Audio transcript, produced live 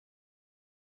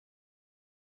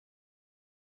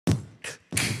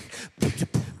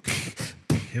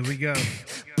Here we go.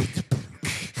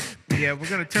 Yeah, we're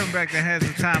gonna turn back the hands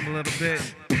of time a little bit.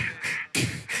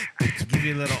 Give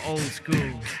you a little old school.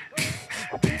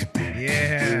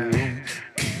 Yeah.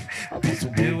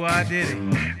 Do I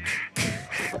Ditty.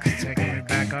 Taking it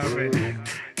back already.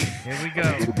 Here we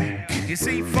go. You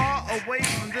see, far away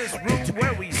from this room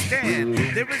where we stand,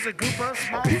 there is a group of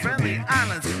small friendly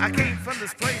islands. I came from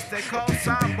this place they call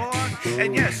Samoa.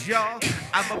 And yes, y'all,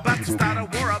 I'm about to start a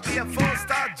war. I'll be a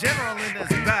 4-star general in this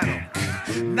battle.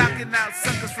 Knocking out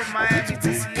suckers from Miami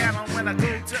to Seattle. When I go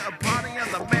to a party,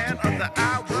 I'm the man of the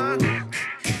hour.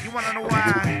 You wanna know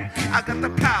why? I got the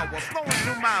power flowing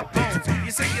through my bones.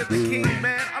 You say you're the king,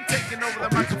 man, I'm taking over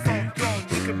the microphone throne.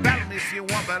 You can battle me if you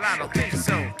want, but I don't think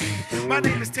so. My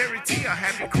name is Terry T. I'll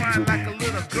have you crying like a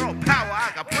little girl. Power,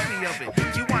 I got plenty of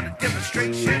it. You want a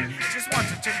demonstration? Just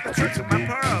watch it check the tricks of my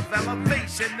power of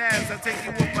elevation as I take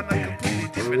you up on a completely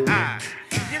different high.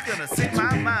 You're gonna see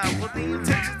my mind with the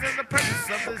intentions and the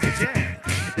purpose of this jam.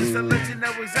 It's to let you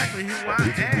know exactly who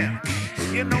I am.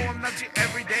 You know I'm not your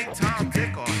everyday Tom,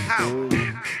 Dick, or Howard.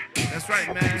 That's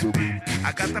right, man.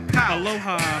 I got the power.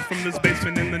 Aloha from this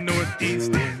basement in the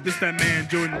northeast. This that man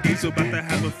Jordan Diesel, about to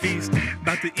have a feast.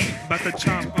 About to eat, about to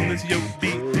chomp on this yoke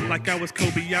beat. Like I was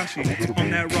Kobayashi on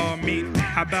that raw meat.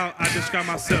 How about I describe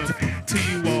myself to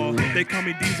you all? They call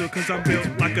me Diesel cause I'm built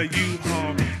like a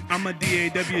U-Haul. I'm a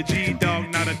D-A-W-G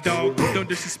dog, not a dog. Don't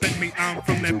disrespect me, I'm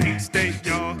from that Peach State,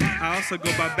 y'all. I also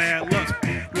go by Bad Luck.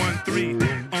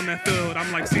 1-3 on that field,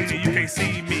 I'm like senior, you can't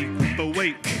see me. But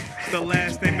wait, the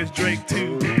last name is Drake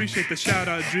too. Appreciate the shout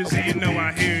out, Drizzy, you know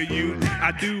I hear you.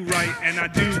 I do right and I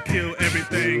do kill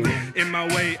everything. In my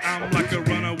way, I'm like a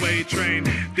runaway train.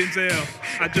 Denzel,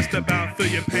 I just about feel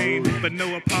your pain. But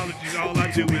no apologies, all I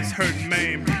do is hurt and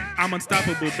maim. I'm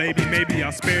unstoppable, baby, maybe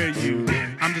I'll spare you.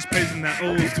 I'm just praising that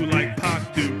old school like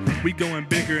Pac do. We going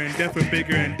bigger and deafer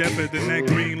than that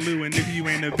green Lou. And if you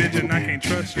ain't a vision, I can't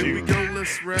trust you. Here we go,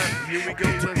 let's rap. Here we go,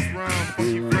 let's rhyme.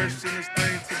 Funky fresh in this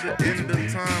thing to the end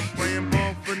of time. Playing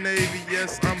ball for Navy,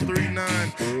 yes, I'm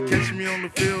 3'9". Catch me on the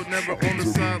field, never on the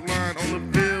sideline.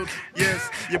 On the field, yes,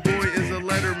 your boy is a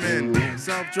letterman.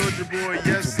 South Georgia boy,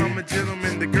 yes, I'm a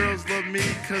gentleman. The girls love me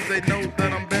cause they know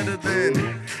that I'm better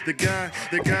than the guy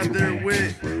they're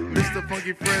with. Mr.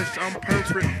 Funky Fresh, I'm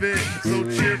perfect fit. So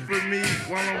cheer for me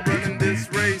while I'm running this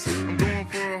race. I'm going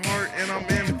for a heart and I'm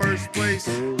in first place.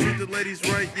 Treat the ladies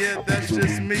right, yeah, that's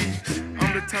just me.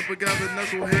 I'm the type of guy that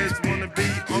knuckleheads wanna be.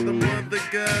 All the mother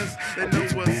guys, they know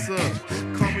what's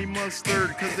up. Call me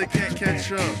mustard cause they can't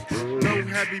catch up. No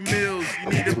Happy Meals, you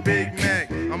need a Big Mac.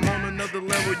 I'm on another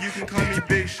level, you can call me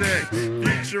Big Shaq.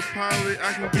 Future pilot,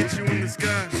 I can get you in the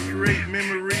sky. Create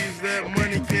memories that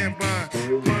money can't buy.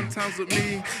 Fun times with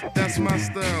me, that's my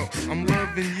style. I'm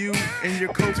loving you and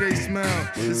your Colgate smile.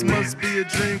 This must be a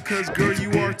dream cause girl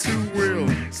you are too real.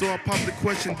 So I pop the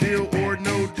question, deal or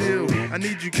no deal. I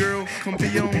need you girl, come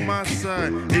be on my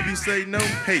side. If you say no,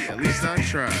 hey, at least I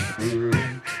tried.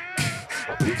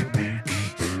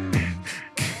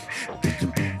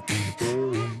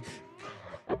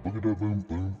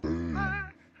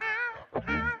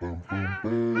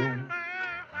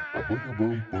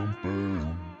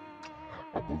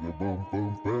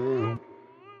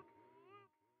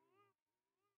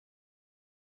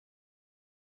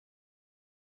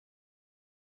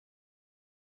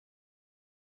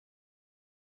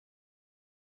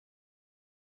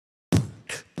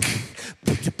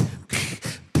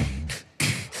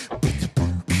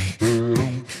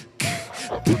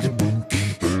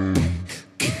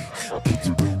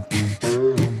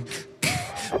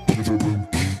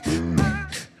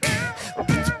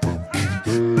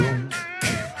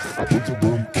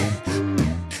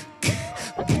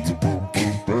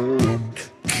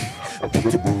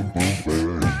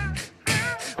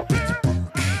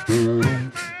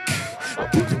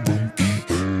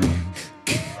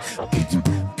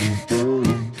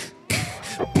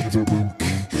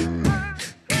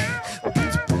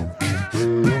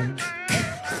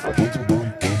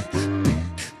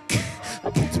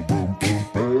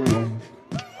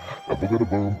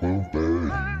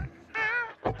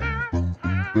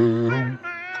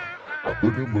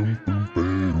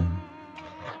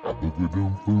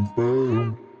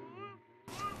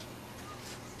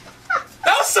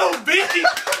 That was so beaky.